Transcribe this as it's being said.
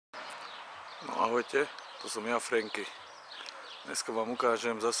No ahojte, to som ja, Frenkie. Dneska vám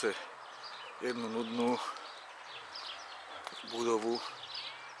ukážem zase jednu nudnú budovu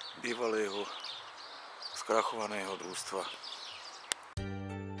bývalého skrachovaného družstva.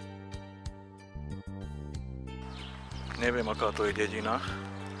 Neviem, aká to je dedina,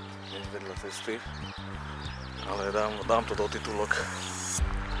 hneď vedľa cesty, ale dám to do titulok,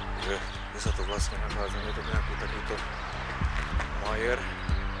 že kde sa to vlastne nachádza. Je to nejaký takýto majer,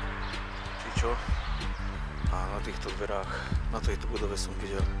 či čo. A na týchto dverách, na tejto budove som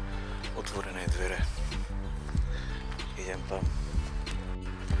videl otvorené dvere. Idem tam.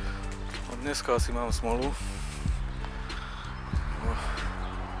 No dneska asi mám smolu. No,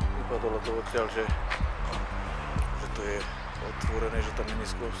 vypadalo to odkiaľ, že to je otvorené, že tam není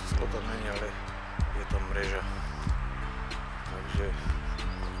sklo tam není, ale je tam mreža. Takže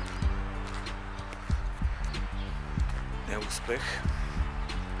neúspech.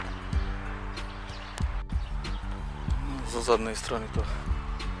 Zo zadnej strany to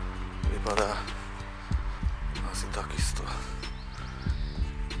vypadá asi takisto.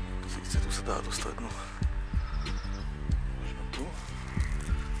 Sice tu sa dá dostať, no možno tu.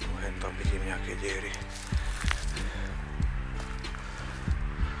 No hen tam vidím nejaké diery.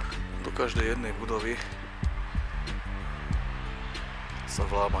 Do každej jednej budovy sa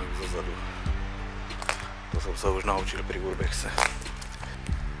vlámajú zozadu. To som sa už naučil pri Urbexe.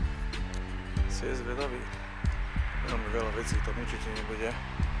 Si je zvedavý. Veľmi veľa vecí tam určite nebude,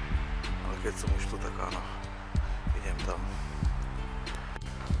 ale keď som už tu, tak áno, idem tam.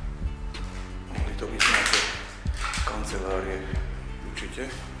 Mohli to byť nejaké kancelárie, určite.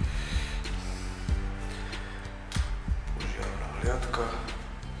 Požiarna hliadka,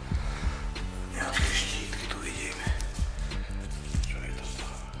 nejaké štítky tu vidíme. Čo je to?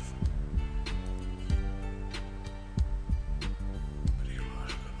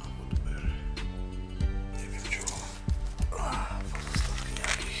 Prihláška na odber. Neviem čo. Pozostatky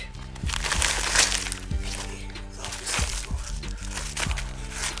nejakých zápisníkov.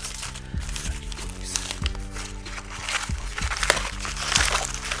 Nejaký podpis.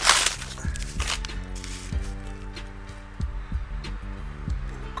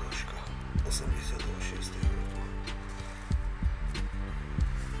 Poukážka 86. roku.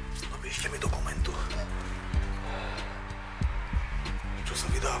 Napíšte mi dokumentu, čo sa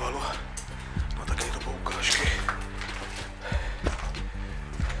vydávalo na takejto poukážke.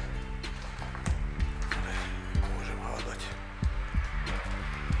 Ale môžem hádať,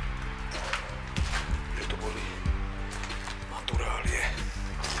 že to boli naturálie.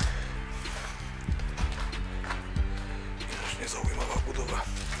 Ináč nezaujímavá budova.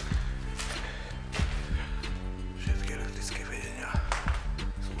 Všetky elektrické vedenia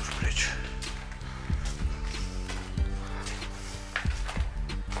sú už preč.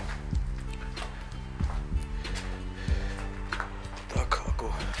 Tak ako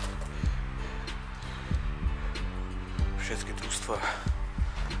všetky družstva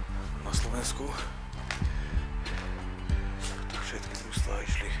na Slovensku, tak všetky družstvá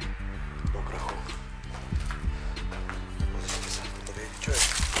išli do krachu. Pozrite sa, toto viete, čo je?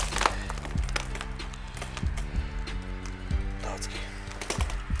 Tácky.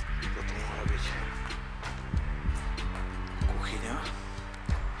 Toto mohla byť kuchyňa.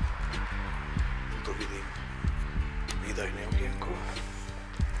 Tuto vidím výdajné okienko.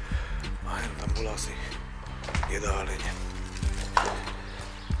 A jen tam bola asi jedáleň.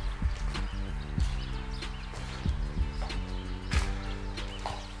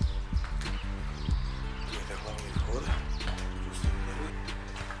 Tu je ten hlavný vchod, čo ste videli.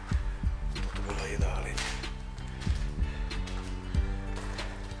 Toto bola jedáleň.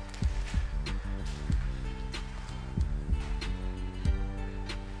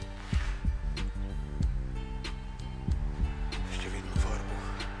 Ešte vidno farbu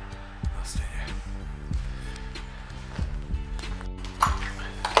na stene.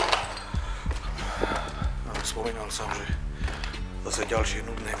 Spomínal som, že zase ďalšie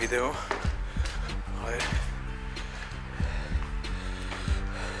nudné video, ale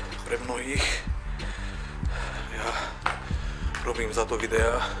pre mnohých ja robím za to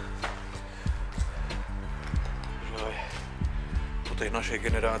videá, že aj po tej našej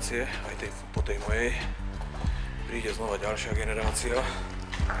generácie, aj po tej mojej, príde znova ďalšia generácia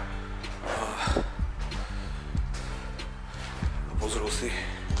a pozrú si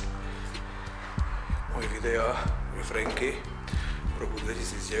moje videá je Frenkie v roku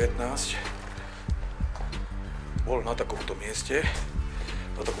 2019 bol na takomto mieste,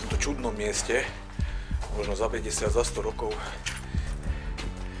 na takomto čudnom mieste, možno za 50, za 100 rokov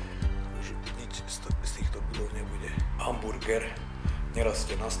už nič z týchto budov nebude. Hamburger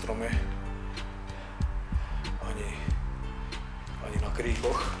nerastie na strome, ani na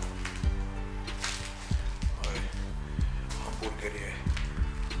kríkoch. Ale hamburger je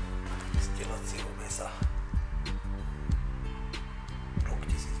z telacieho mäsa. Rok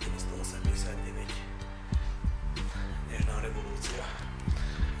 1989. Nežná revolúcia.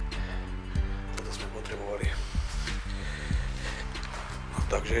 Toto sme potrebovali.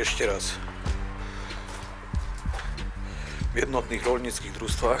 Takže ešte raz. V jednotných roľníckych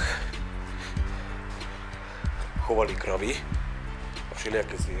družstvách chovali kravy a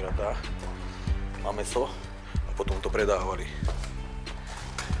všelijaké zvieratá na mäso a potom to predávali.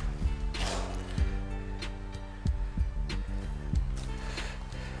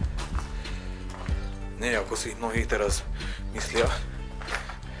 Nie ako si mnohí teraz myslia,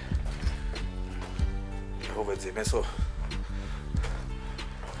 že hovädzie mäso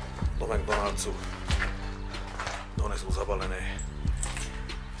do McDonald'su donesú zabalené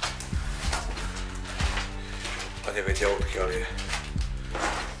a nevedia, odkiaľ je.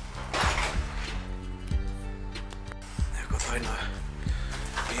 Nejaká tajná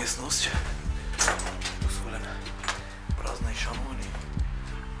miestnosť. Tu sú len prázdne šanóny,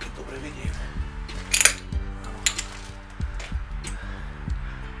 keď dobre vidím.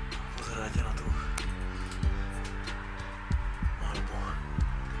 Pozerajte na tú malbu.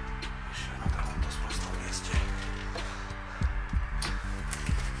 Ešte na takomto sprostom mieste.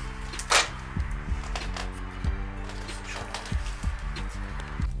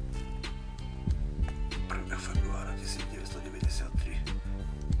 Februára 1993.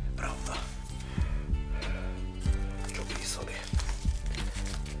 Pravda. Čo písali?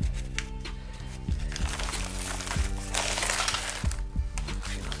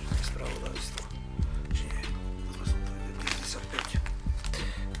 Finančné spravodajstvo. Či nie? To som to videl 95.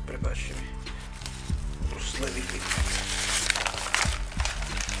 Prepáčte mi. Trošku zle vidím.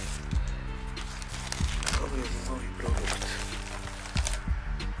 Robil nový produkt.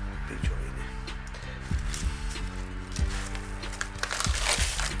 Pičoviny.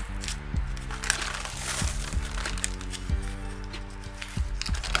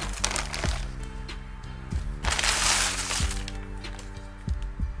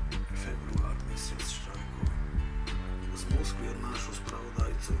 Od nášho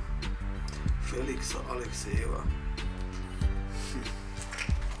spravodajcu Felixa Aleksejeva.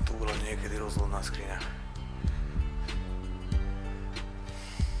 To bola niekedy rozhodná skriňa.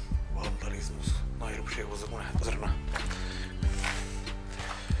 Vandalizmus najhrubšieho zrna.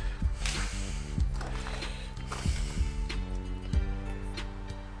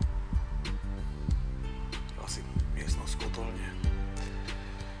 Asi miestnosť kotolne.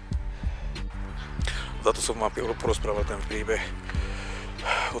 Za to som vám porozprával ten príbeh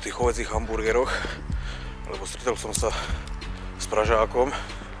o tých hovedzích hamburgeroch, lebo stretol som sa s Pražákom,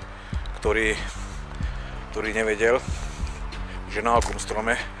 ktorý nevedel, že na akom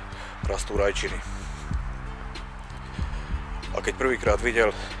strome rastú rajčiny. A keď prvýkrát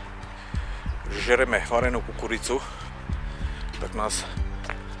videl, že žereme varenú kukuricu, tak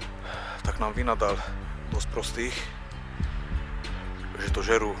nám vynadal dosť prostých, že to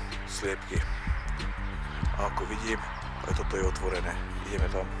žerú sliepky. A ako vidím, aj toto je otvorené. Ideme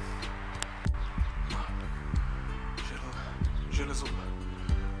tam.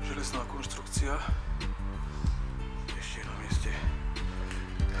 Železná konštrukcia. Ešte na mieste.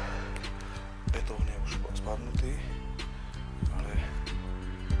 Betón je už spadnutý, ale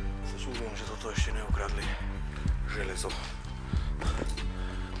sa čudujem, že toto ešte neukradli. Železo.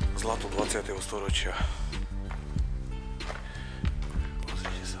 Zlato 20. storočia.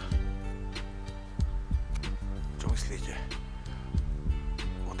 Myslíte?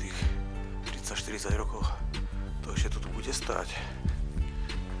 O tých 30-40 rokov to ešte tu bude stáť.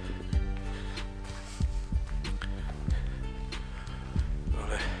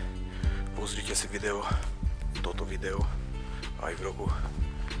 Ale pozrite si toto video aj v roku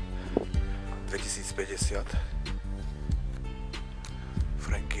 2050.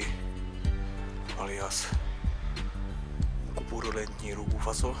 Frenkie alias Kupurolentní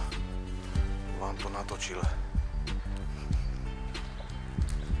Rugufaso vám to natočil.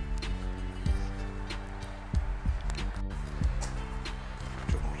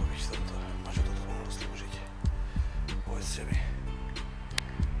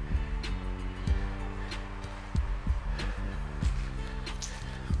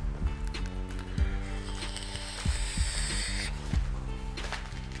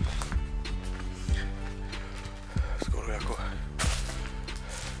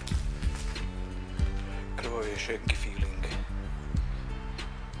 Je shaky feeling.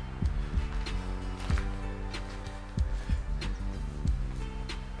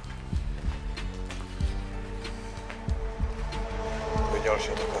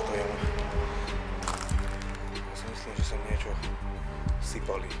 ďalšia takáto jama. Ja si myslím, že sem niečo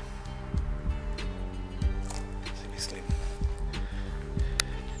sypali. Si myslím.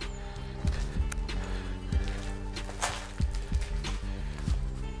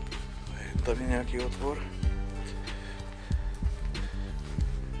 Tam je nejaký otvor.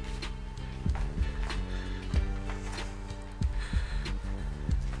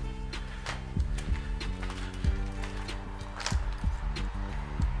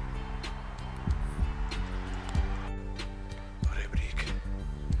 Rebrík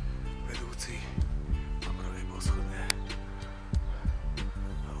vedúci na prvé poschodné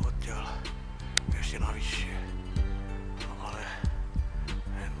a odtiaľ ešte navyššie. No ale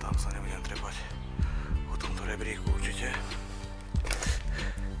tam sa nebudem trepať po tomto rebríku určite.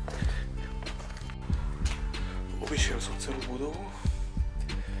 Obišiel som celú budovu.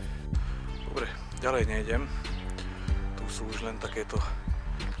 Dobre, ďalej nejdem. Tu sú už len takéto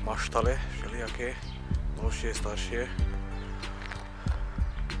maštale, všelijaké, novšie, staršie.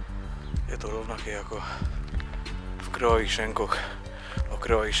 Je to rovnaké ako v krvavých šenkoch. O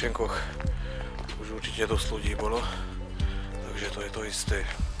krvavých šenkoch už určite dosť ľudí bolo, takže to je to isté.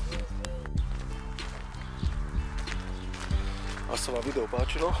 Ak sa vám video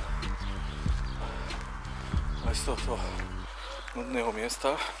páčilo, aj z tohto nudného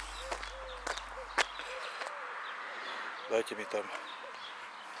miesta, dajte mi tam,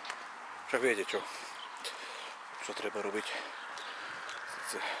 však viete čo treba robiť.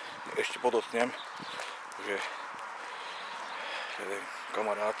 Ešte podotknem, že jeden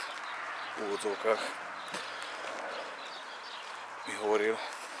kamarát v úvodzovkách mi hovoril,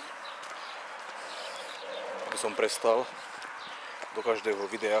 aby som prestal do každého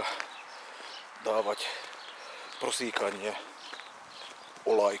videa dávať prosíkanie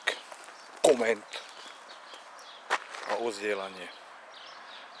o like, koment a o zdieľanie.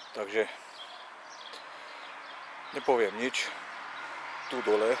 Takže nepoviem nič. Tu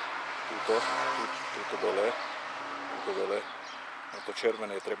dole, tuto dole, na to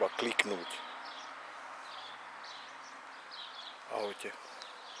červené treba kliknúť. Ahojte.